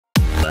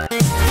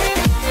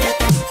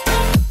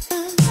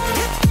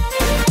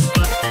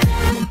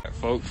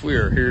Folks, we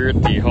are here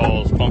at the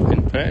Hall's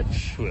Pumpkin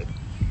Patch with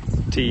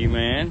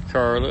T-Man,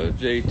 Carla,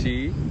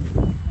 JT,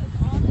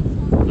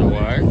 the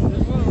wife,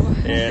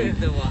 and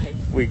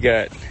we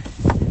got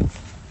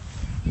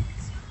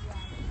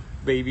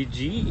Baby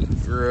G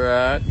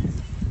right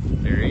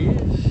there. He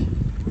is.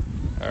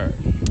 All right,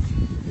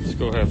 let's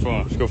go have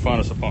fun. Let's go find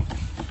us a pumpkin.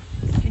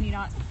 Can you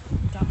not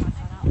dump my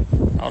son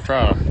out? I'll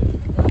try.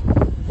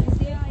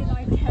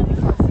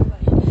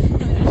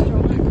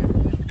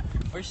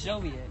 Where's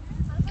Shelby at?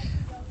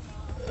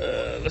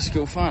 Let's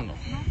go find them.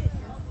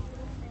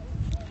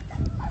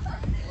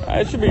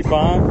 It should be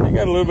fine. You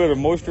got a little bit of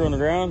moisture on the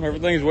ground.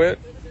 Everything's wet.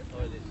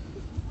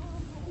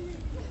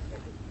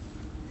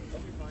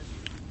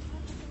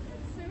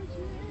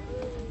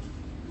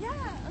 Yeah,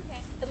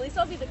 okay. At least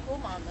I'll be the cool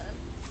mom then.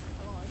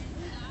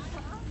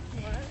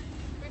 What?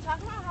 We're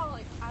talking about how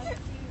like I'm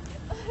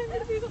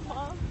gonna be the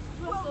mom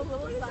with the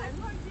little son,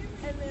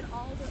 and then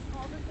all the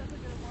stuff are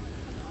gonna want to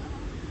come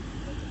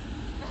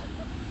out.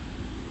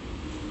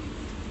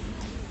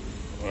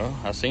 Well,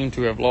 I seem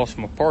to have lost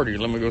my party.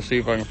 Let me go see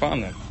if I can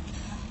find them.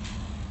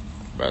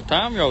 About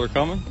time y'all are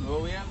coming.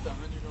 Well, we have the $100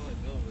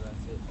 bill, but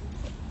that's it.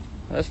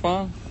 That's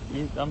fine.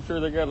 I'm sure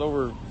they got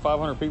over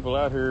 500 people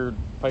out here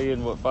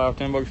paying, what,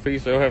 $5-10 a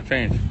piece? They'll have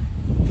change.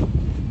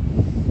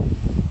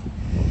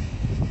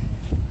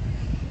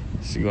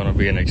 It's going to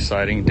be an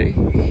exciting day.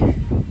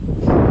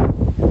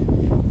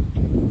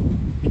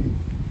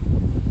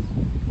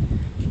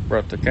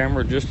 Brought the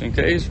camera just in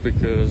case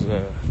because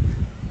I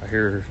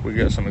hear we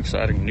got some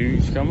exciting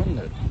news coming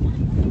that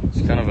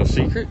it's kind of a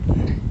secret.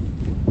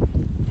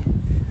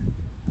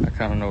 I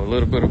kind of know a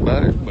little bit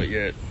about it, but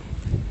yet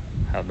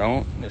I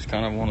don't. It's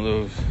kind of one of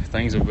those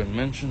things that have been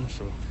mentioned,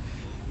 so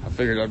I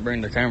figured I'd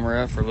bring the camera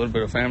out for a little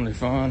bit of family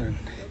fun and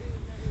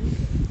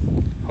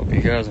hope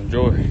you guys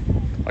enjoy.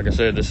 Like I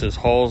said, this is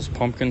Hall's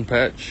Pumpkin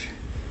Patch.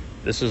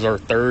 This is our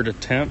third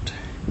attempt.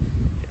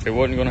 If it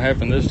wasn't going to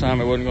happen this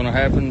time, it wasn't going to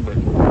happen, but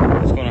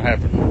it's going to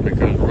happen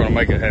because we're going to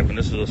make it happen.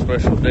 This is a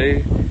special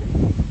day,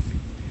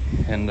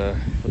 and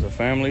with the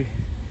family,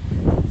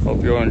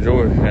 hope you all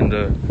enjoy. And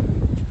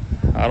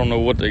I don't know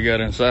what they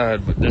got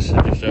inside, but this is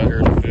just out here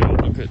in the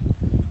field.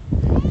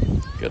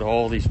 Look at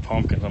all these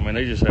pumpkins. I mean,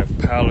 they just have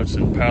pallets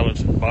and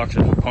pallets and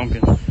boxes of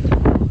pumpkins.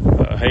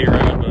 Hay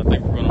around, but I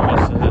think we're going to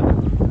miss that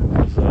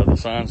because the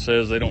sign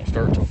says they don't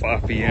start till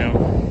 5 p.m.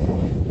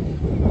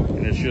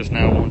 and it's just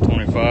now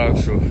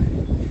 1:25, so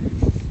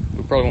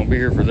we probably won't be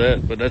here for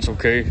that, but that's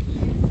okay.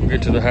 We'll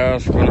get to the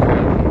house. We're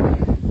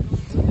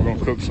gonna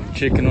cook some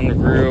chicken on the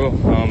grill,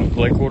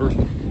 leg quarters.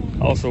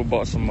 I also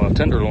bought some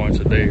tenderloins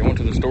today. I went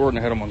to the store and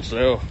they had them on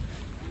sale,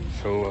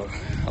 so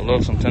I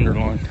love some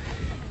tenderloin.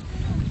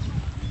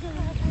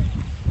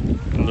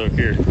 And look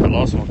here, I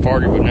lost my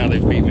party, but now they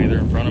beat me. They're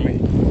in front of me.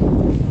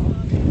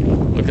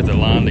 Look at the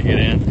line to get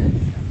in.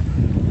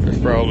 There's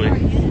probably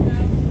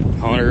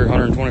 100,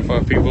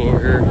 125 people over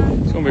here.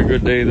 It's gonna be a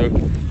good day though.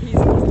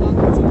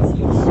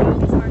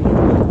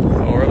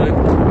 Oh, are they? I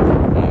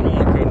don't want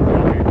to cut in front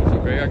of people. It's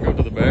okay, I go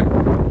to the back.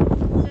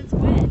 Since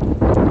when?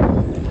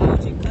 How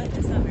would you cut?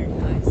 It's not very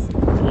nice.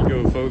 There you go,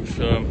 folks.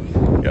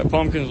 Got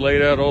pumpkins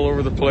laid out all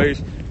over the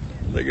place.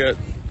 They got,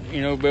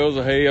 bales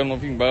of hay. I don't know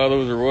if you can buy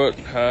those or what.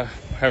 I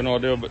have no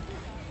idea, but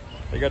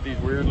they got these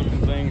weird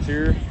looking things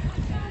here.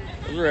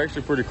 Those are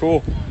actually pretty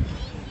cool.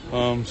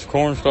 Some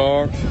corn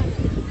stalks.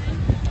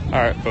 All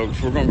right, folks,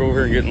 we're gonna go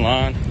over here and get in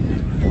line.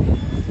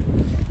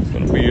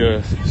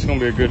 It's gonna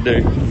be a good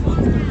day.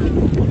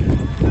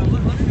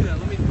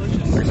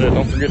 Like I said,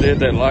 don't forget to hit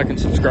that like and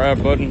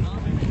subscribe button.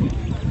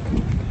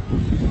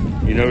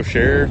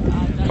 Share,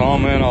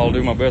 comment. I'll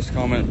do my best to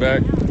comment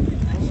back.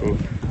 So,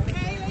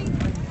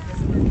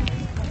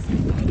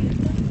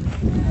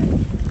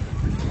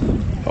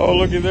 oh,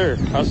 looky there!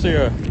 I see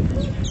a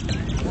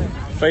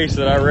face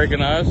that I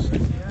recognize.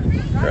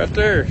 Right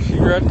there, she's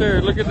right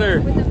there. Look at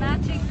there. With the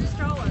matching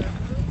stroller.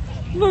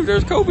 Look,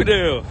 there's Kobe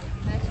Dale.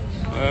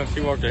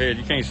 She walked ahead.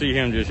 You can't see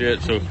him just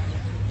yet. So,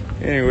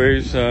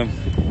 anyways, are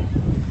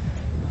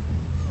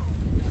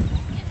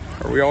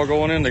we all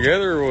going in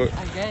together or what?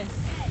 I guess.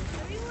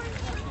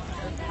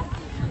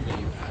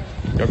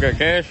 Y'all got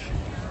cash?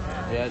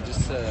 Yeah,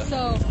 just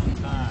So,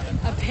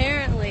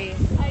 apparently,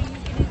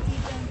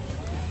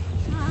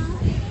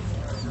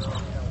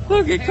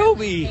 Look at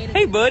Kobe.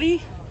 Hey,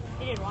 buddy.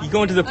 You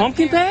going to the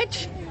pumpkin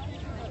patch?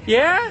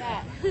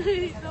 Yeah?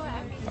 He's so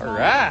happy. All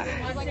right.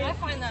 I was like, I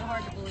find that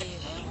hard to believe.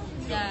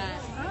 That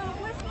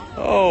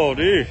Oh,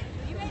 dude.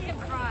 You made him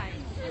cry.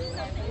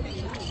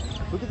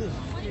 look at this.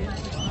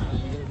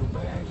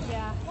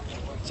 Yeah.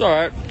 It's all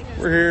right.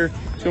 We're here.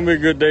 It's going to be a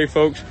good day,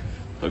 folks.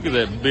 Look at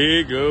that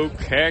big old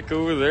cack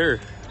over there.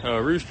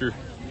 Rooster.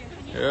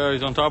 Yeah,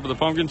 he's on top of the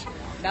pumpkins.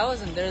 that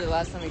wasn't there the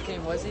last time we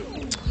came, was it?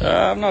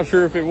 I'm not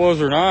sure if it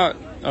was or not.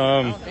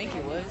 I don't think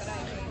it was.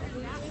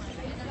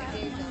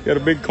 Got a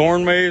big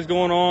corn maze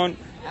going on.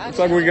 Looks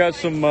like we got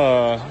some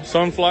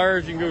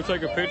sunflowers you can go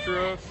take a picture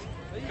of.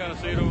 You kind of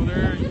see it over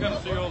there. You kind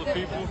of see all the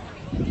people.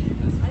 I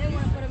didn't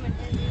want to put him in.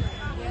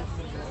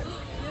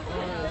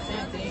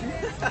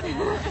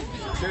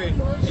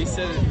 He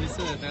said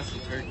that's a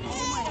turkey.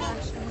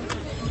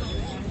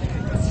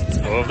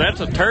 Well, if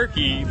that's a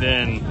turkey,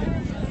 then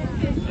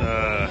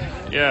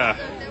yeah.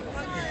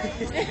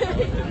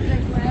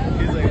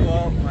 He's like,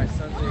 well, my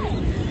son's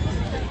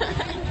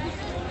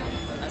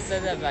I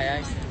said that by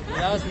accident.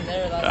 I wasn't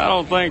there last I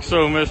don't think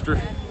so, mister.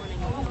 I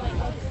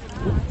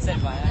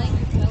said by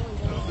accident.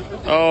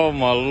 Oh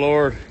my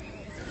Lord.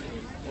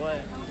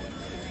 What?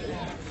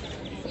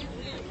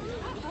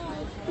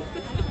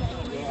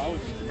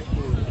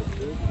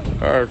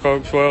 All right,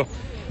 folks. Well,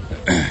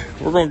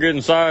 we're gonna get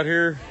inside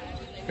here,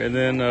 and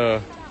then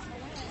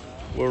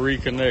we'll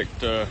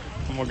reconnect.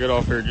 I'm gonna get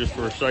off here just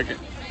for a second.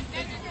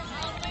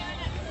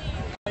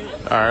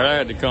 All right, I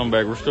had to come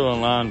back. We're still in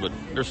line, but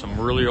there's some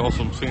really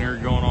awesome scenery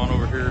going on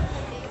over here.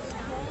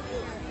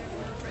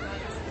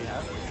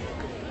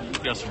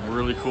 Got some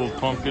really cool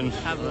pumpkins.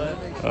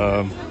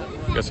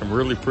 Got some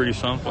really pretty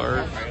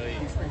sunflowers.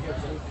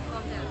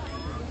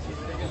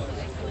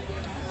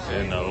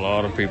 And a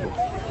lot of people.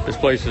 This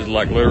place has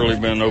like literally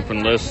been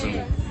open less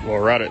than, well,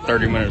 right at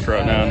 30 minutes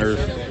right now. And there's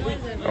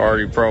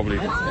already probably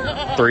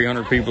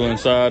 300 people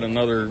inside,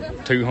 another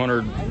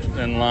 200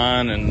 in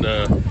line, and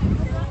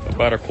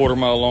about a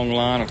quarter-mile long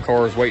line of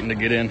cars waiting to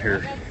get in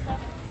here.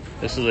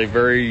 This is a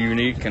very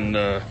unique and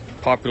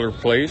popular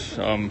place.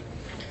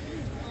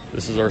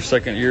 This is our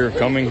second year of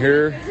coming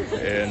here,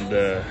 and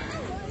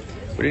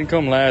we didn't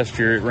come last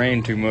year. It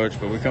rained too much,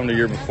 but we come the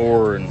year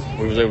before, and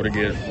we was able to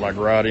get like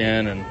right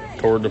in and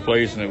toured the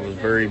place, and it was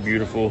very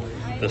beautiful.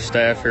 The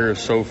staff here is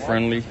so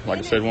friendly. Like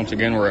I said, once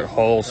again, we're at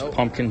Hall's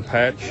Pumpkin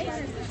Patch.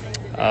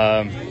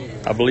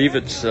 I believe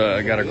it's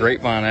got a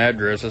Grapevine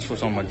address. That's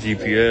what's on my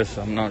GPS.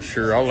 I'm not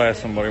sure. I'll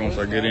ask somebody once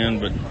I get in,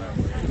 but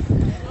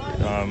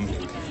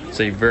it's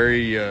a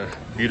very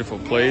beautiful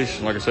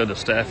place. Like I said, the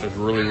staff is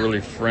really,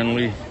 really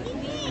friendly,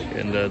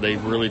 and they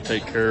really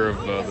take care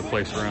of the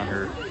place around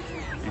here.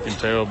 You can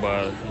tell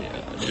by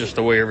just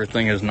the way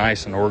everything is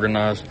nice and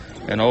organized.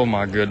 And oh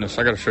my goodness,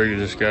 I got to show you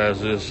this,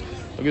 guys. Look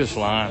at this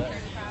line.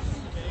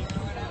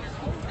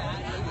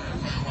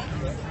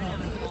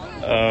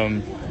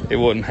 It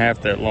wasn't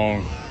half that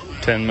long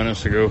 10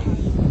 minutes ago.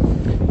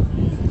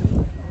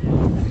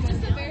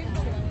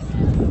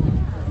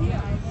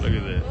 Look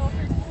at that.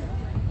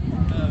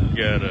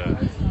 Got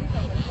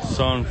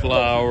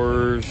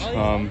sunflowers.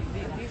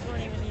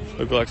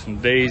 Look like some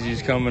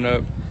daisies coming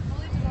up.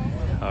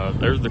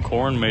 There's the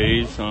corn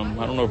maze. I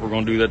don't know if we're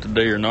going to do that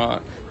today or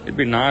not. It'd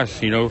be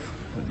nice, you know,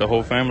 the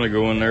whole family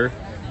go in there.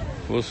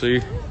 We'll see.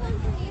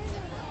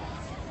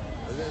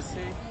 What did it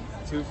say?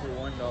 2 for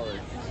 $1.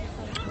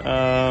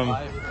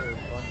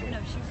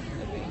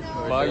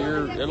 Buy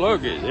your,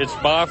 look, it's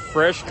buy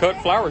fresh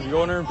cut flowers. You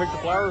go in there and pick the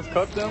flowers,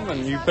 cut them,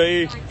 and you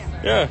pay, 2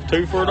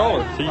 for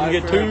 $1. So you can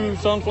get 2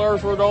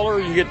 sunflowers for $1, or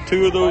you can get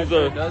 2 of those.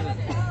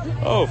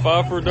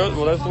 5 for a dozen.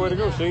 Well, that's the way to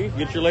go. See,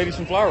 get your lady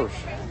some flowers.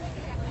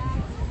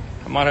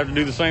 I might have to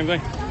do the same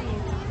thing.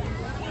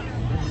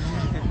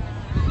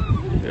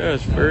 Yeah,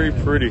 it's very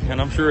pretty, and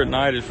I'm sure at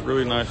night it's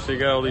really nice. So you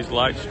got all these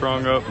lights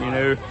strung up, you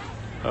know,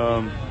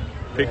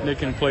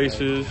 picnicking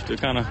places to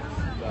kind of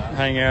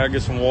hang out,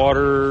 get some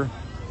water,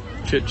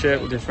 chit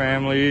chat with your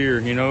family, or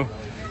you know,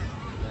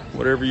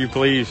 whatever you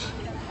please.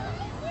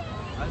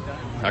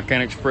 I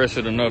can't express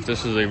it enough.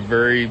 This is a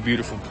very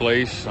beautiful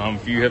place.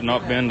 If you have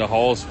not been to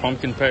Hall's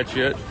Pumpkin Patch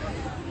yet,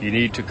 you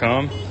need to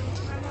come.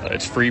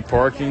 It's free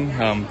parking,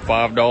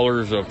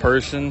 $5 a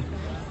person.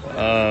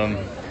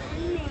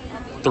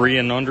 3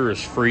 and under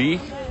is free.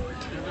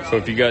 So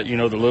if you got, you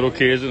know, the little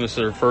kids and it's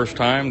their first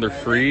time, they're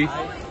free.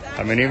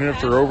 I mean, even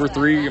if they're over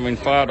 3, I mean,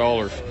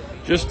 $5.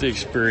 Just the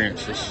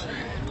experience.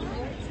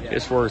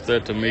 It's worth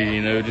that to me,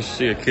 you know, just to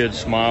see a kid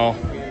smile.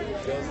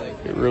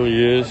 It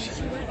really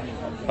is.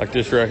 Like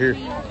this right here.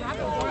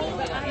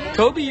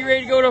 Kobe, you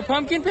ready to go to a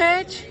pumpkin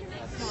patch?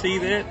 See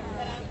that?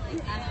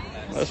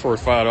 That's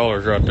worth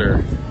 $5 right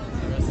there.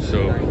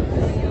 So,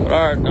 all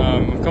right,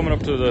 I'm coming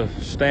up to the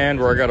stand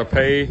where I got to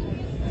pay,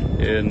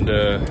 and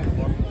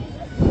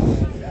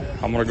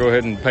I'm going to go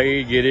ahead and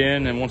pay, get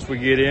in, and once we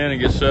get in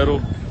and get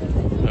settled,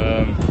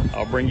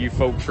 I'll bring you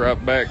folks right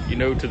back, you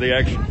know, to the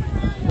action.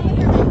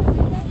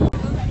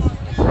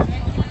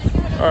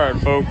 All right,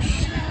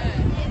 folks,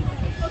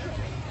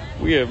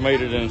 we have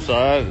made it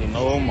inside, and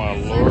oh my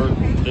Lord,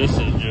 this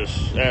is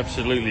just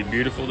absolutely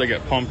beautiful. They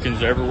got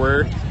pumpkins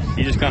everywhere.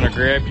 You just kind of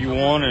grab you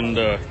one, and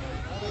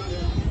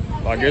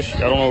I guess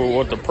I don't know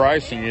what the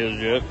pricing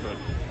is yet, but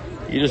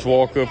you just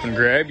walk up and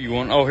grab you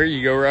one. Oh, here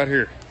you go, right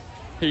here.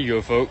 Here you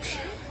go, folks.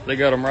 They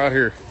got them right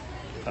here.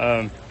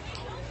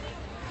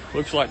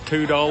 Looks like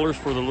 $2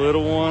 for the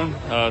little one,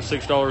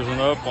 $6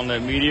 and up on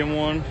that medium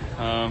one.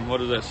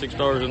 What is that,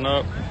 $6 and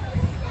up?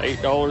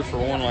 $8 for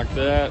one like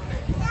that.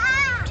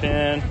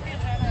 10,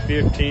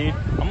 15.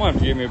 I might have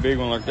to give me a big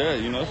one like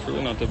that. You know, it's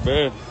really not that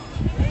bad.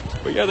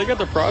 But yeah, they got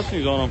the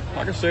pricings on them.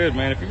 Like I said,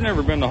 man, if you've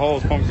never been to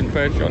Hall's Pumpkin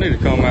Patch, y'all need to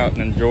come out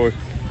and enjoy.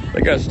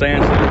 They got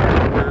stands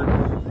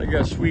everywhere. They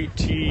got sweet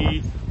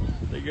tea.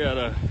 They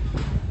got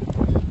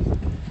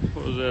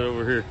what was that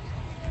over here?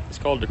 It's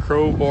called the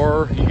Crow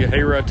Bar. You can get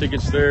hayride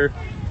tickets there.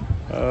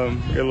 Got a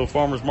little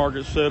farmer's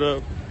market set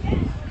up.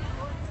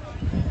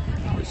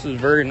 This is a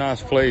very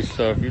nice place.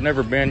 If you've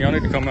never been, y'all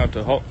need to come out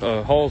to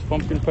Hall's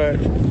Pumpkin Patch.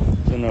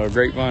 It's in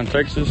Grapevine,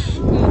 Texas.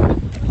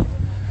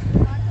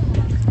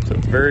 It's a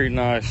very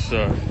nice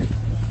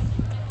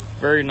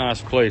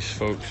place,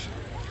 folks.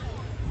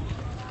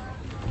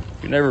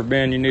 If you've never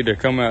been, you need to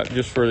come out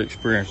just for the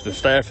experience. The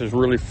staff is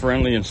really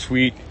friendly and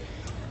sweet.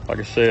 Like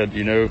I said,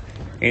 you know,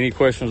 any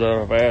questions that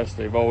I've asked,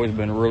 they've always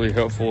been really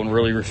helpful and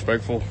really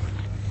respectful.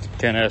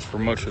 Can't ask for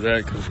much of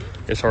that because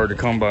it's hard to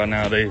come by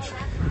nowadays.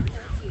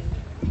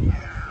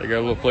 They got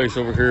a little place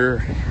over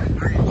here.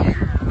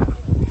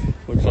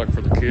 Looks like for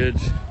the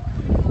kids.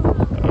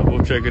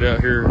 We'll check it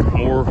out here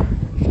more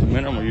in just a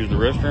minute. I'm gonna use the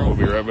restroom. We'll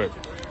be right back.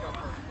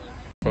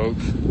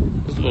 Folks,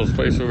 this little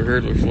space over here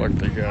looks like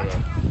they got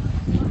a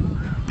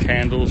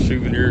candle,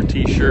 souvenir,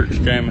 t-shirts,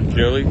 jam and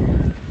jelly.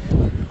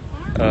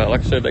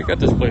 Like I said, they got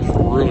this place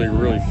really,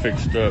 really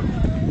fixed up.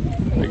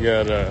 They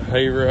got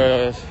hay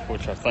rice,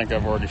 which I think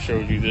I've already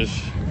showed you this.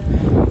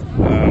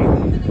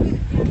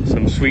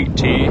 Some sweet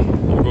tea.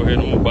 We'll go ahead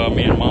and we'll buy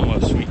me and Mama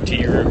a sweet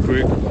tea real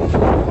quick. Yes,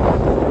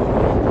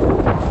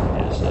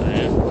 I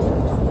am.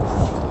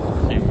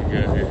 Let's see what we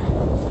got here.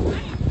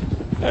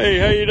 Hey,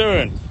 how you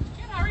doing? Good,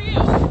 how are you?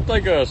 I'll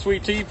take a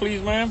sweet tea,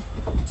 please, ma'am.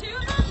 2 of them?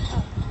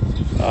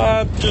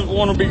 I just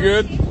want to be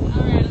good.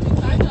 Alright, it'll be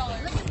 $5.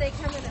 Look at they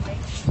come in a big.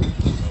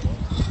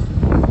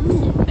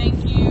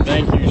 Thank you.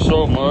 Thank you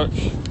so much.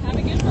 Have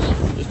a good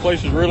one. This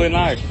place is really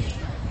nice. It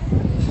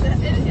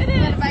is.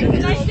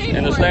 Nice day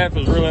And the for it. staff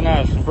is really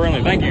nice and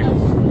friendly. Thank you.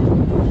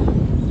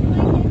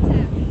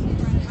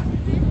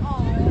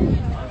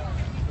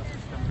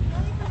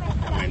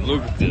 I mean,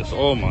 look at this.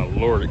 Oh my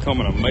Lord. It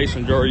comes in a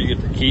mason jar you get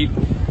to keep.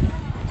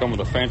 Come with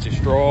a fancy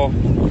straw.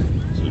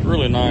 This is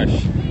really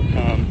nice.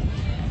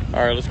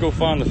 All right, let's go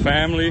find the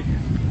family.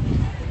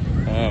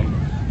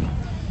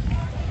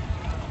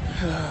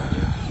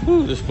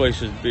 Whew, this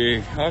place is big.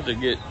 I have to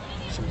get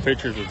some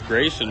pictures with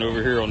Grayson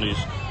over here on these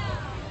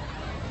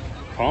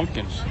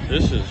pumpkins.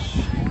 This is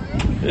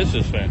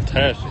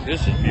fantastic.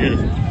 This is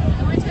beautiful.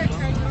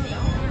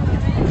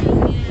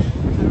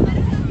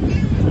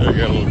 They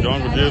got a little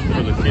jungle gym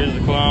for the kids to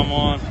climb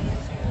on.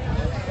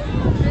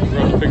 We're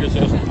going to pick us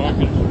up some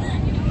pumpkins.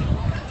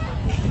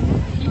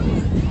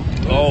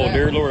 Oh,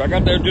 dear Lord. I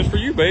got that just for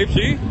you, babe.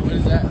 See? What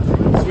is that?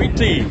 Sweet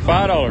tea,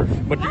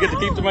 $5. But you get to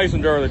keep the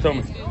mason jar, they told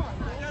me.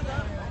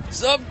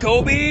 What's up,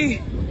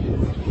 Kobe?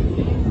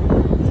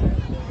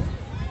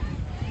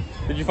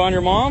 Did you find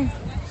your mom?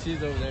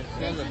 She's over there.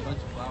 She has a bunch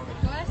of flowers.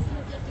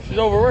 She's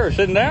over where?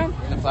 Sitting down?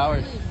 The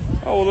flowers.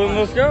 Oh, well, then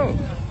let's go.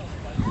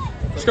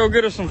 Let's go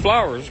get us some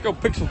flowers. Let's go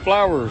pick some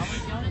flowers.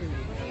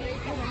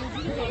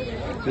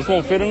 This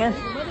won't fit in there?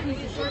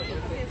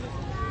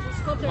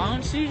 Why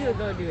don't she just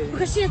go do it?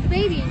 Because she has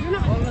babies. You're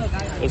not.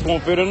 This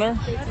won't fit in there?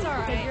 That's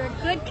alright. You're a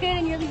good kid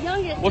and you're the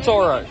youngest. What's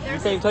all right? You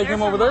can't take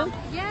him over there?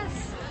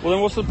 Yes. Well,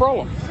 then what's the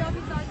problem? Shelby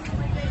thought you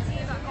were crazy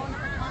about going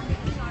for a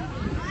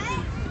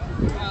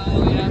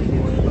Oh, yeah.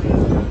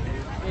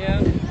 Yeah.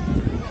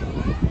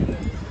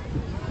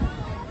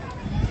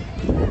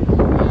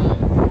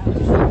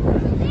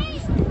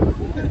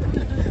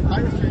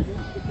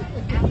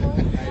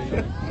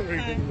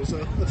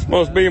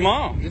 Supposed to be your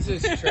mom. This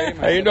is Trey.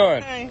 How you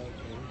doing?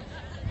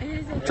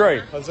 Trey.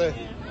 Jose.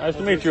 Nice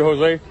to meet you,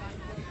 Jose.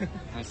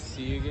 Nice to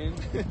see you again.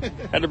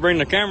 Had to bring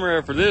the camera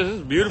out for this. This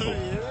is beautiful.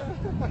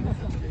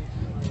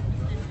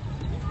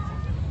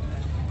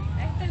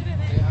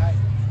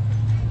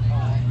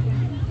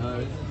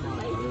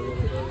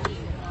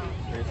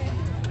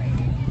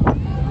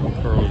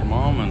 Carl's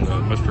mom and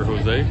Mr.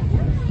 Jose.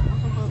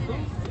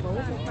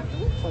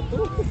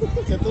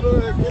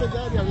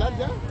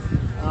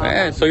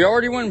 Man, so you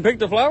already went and picked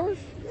the flowers?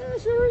 Yeah,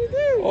 she already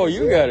did. Oh,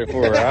 you got it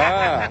for her.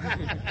 Ah.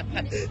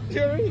 She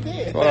already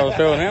did. That's what I was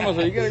telling him. I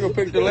said, you got to go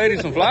pick the lady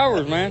some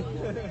flowers, man.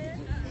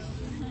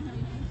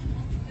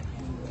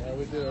 Yeah,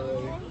 we did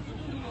already.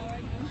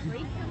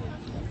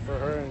 For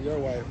her and your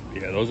wife.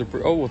 Yeah, those are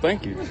pretty. Oh, well,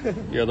 thank you.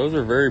 Yeah, those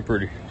are very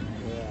pretty.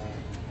 Yeah.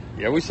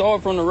 Yeah, we saw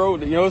it from the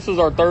road. You know, this is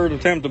our third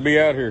attempt to be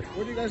out here.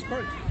 Where do you guys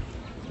park?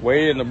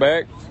 Way in the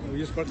back. We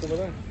just parked over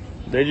there.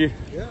 Did you?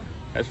 Yeah.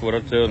 That's what I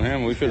was telling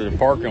him. We should have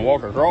parked and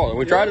walked across.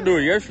 We tried to do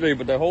it yesterday,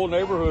 but the whole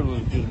neighborhood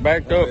was just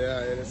backed up.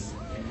 Yeah, it is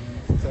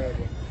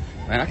terrible.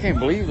 Man, I can't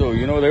believe though.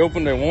 You know, they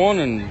opened at 1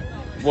 and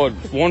what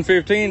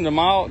 1:15.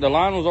 The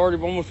line was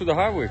already almost to the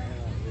highway.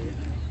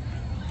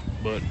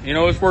 But you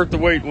know, it's worth the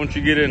wait once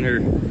you get in here.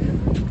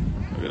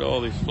 Look at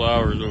all these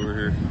flowers over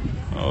here.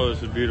 Oh,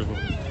 this is beautiful.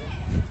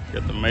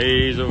 Got the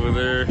maze over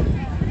there.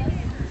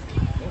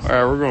 All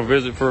right, we're gonna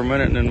visit for a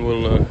minute and then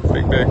we'll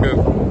pick back up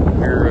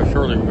here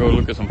shortly. We'll go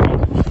look at some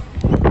pumpkins.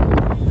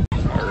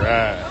 All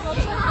right,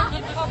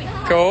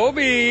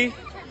 Kobe.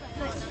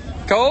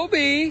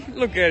 Kobe,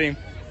 look at him.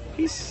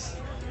 He's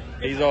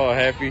all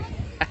happy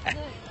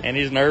and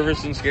he's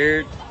nervous and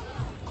scared.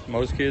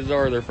 Most kids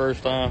are their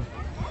first time.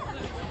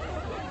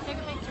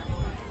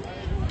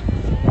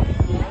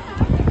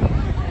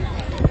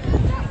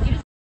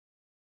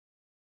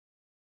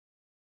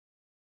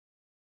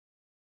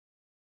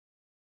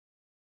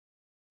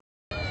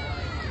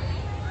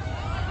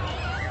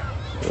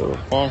 Little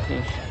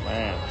pumpkins.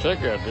 Man, check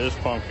out this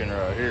pumpkin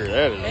right here.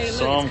 That is Hey, look,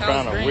 some it's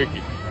kind Kyle's of brain.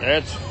 wicked.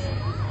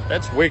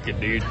 That's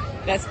wicked, dude.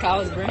 That's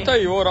Kyle's brain. I tell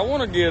you what, I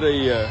want to get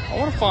I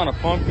want to find a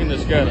pumpkin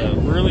that's got a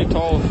really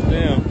tall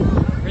stem.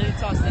 Really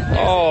tall stem.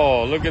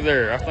 Oh, look at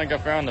there. I think I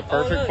found the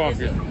perfect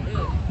pumpkin.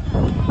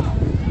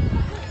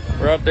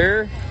 Right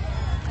there.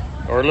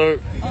 Or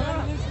look.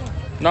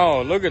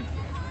 No, look at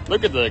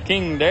the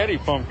King Daddy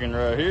pumpkin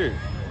right here.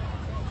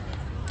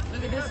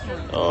 Look at this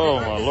one. Oh,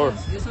 my Lord.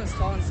 This one's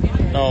tall and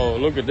skinny. No,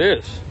 look at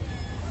this.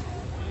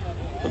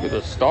 Look at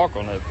the stalk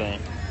on that thing.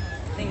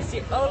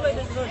 Oh, look,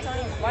 there's a little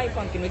tiny white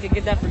pumpkin. We could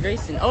get that for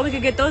Grayson. Oh, we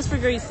could get those for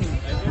Grayson.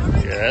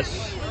 Yeah,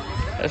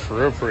 that's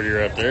real pretty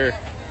right there.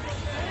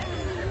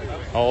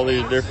 All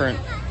these different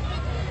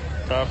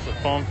types of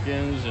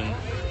pumpkins, and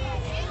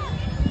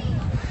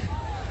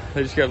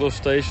they just got a little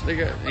station. They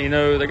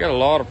got a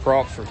lot of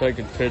props for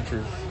taking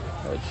pictures.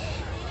 That's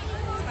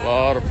a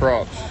lot of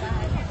props.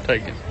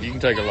 You can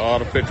take a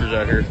lot of pictures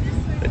out here.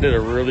 They did a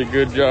really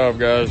good job,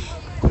 guys.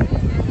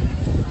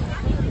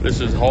 This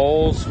is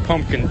Hall's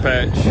Pumpkin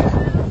Patch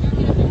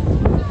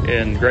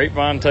in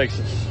Grapevine,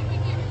 Texas.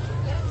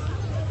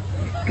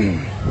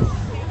 They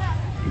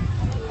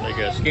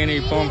got skinny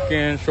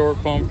pumpkins,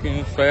 short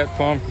pumpkins, fat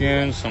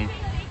pumpkins, some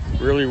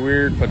really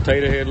weird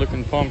potato head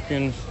looking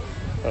pumpkins.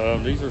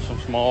 These are some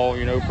small,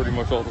 pretty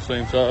much all the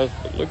same size.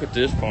 But look at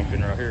this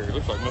pumpkin right here. It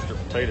looks like Mr.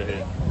 Potato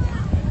Head.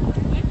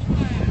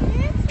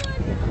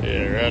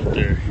 Yeah, right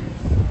there.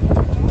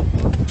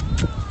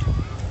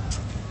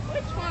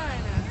 Which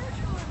one?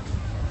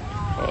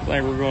 Well, I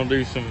think we're going to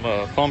do some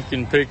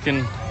pumpkin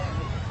picking,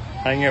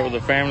 hang out with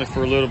the family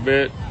for a little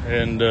bit,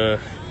 and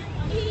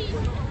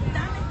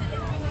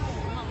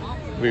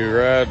be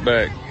right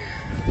back.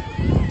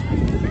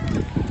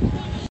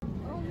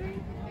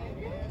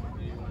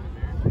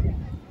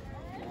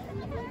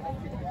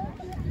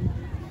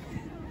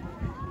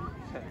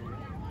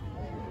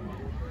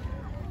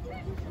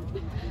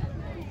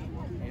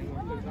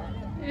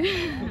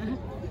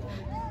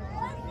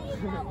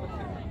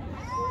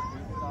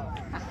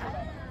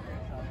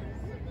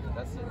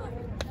 That's it.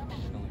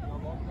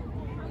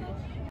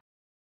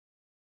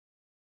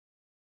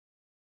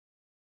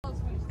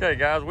 Okay,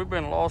 guys, we've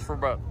been lost for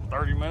about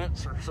 30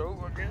 minutes or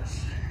so, I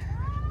guess.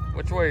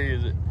 Which way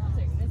is it?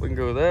 We can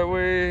go that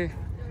way.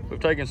 We've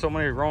taken so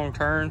many wrong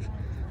turns,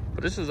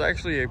 but this is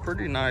actually a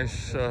pretty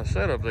nice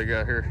setup they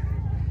got here.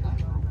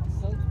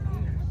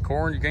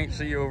 Corn you can't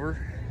see over.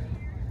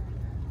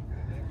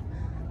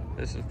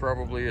 This is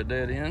probably a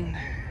dead end.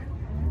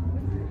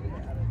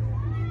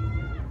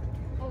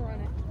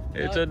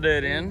 It's a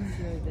dead end.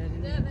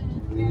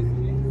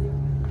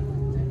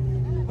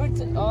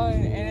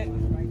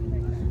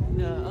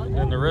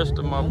 And the rest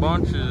of my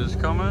bunch is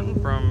coming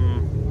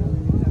from.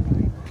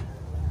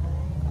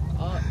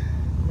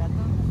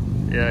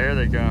 Yeah, here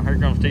they come. Here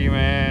comes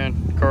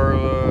T-Man,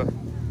 Carla,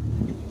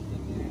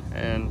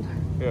 and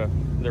yeah,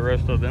 the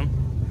rest of them.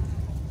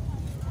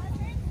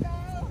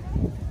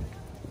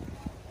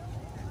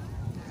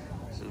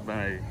 This has been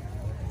a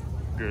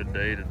good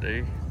day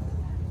today.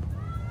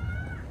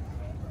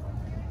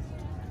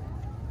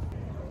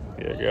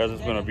 Yeah, guys,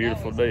 it's been a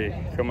beautiful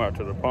day. Come out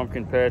to the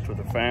pumpkin patch with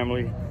the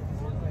family.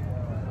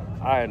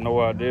 I had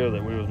no idea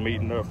that we was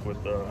meeting up with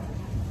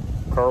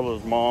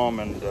Carla's mom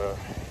and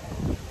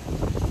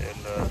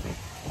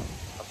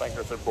I think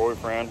that's her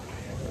boyfriend,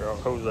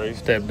 Jose.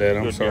 Stepdad,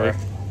 I'm Good sorry. guy.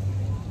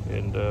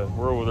 And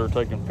we're over there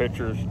taking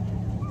pictures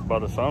by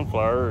the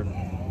sunflower,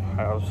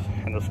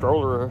 and the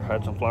stroller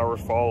had some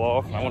flowers fall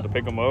off. And I went to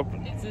pick them up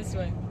and It's this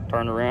way.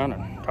 turned around,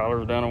 and Tyler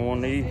was down on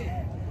one knee,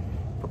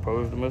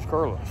 proposed to Miss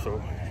Carla.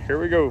 So here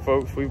we go,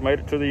 folks. We've made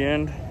it to the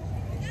end.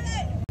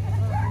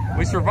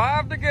 We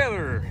survived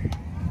together.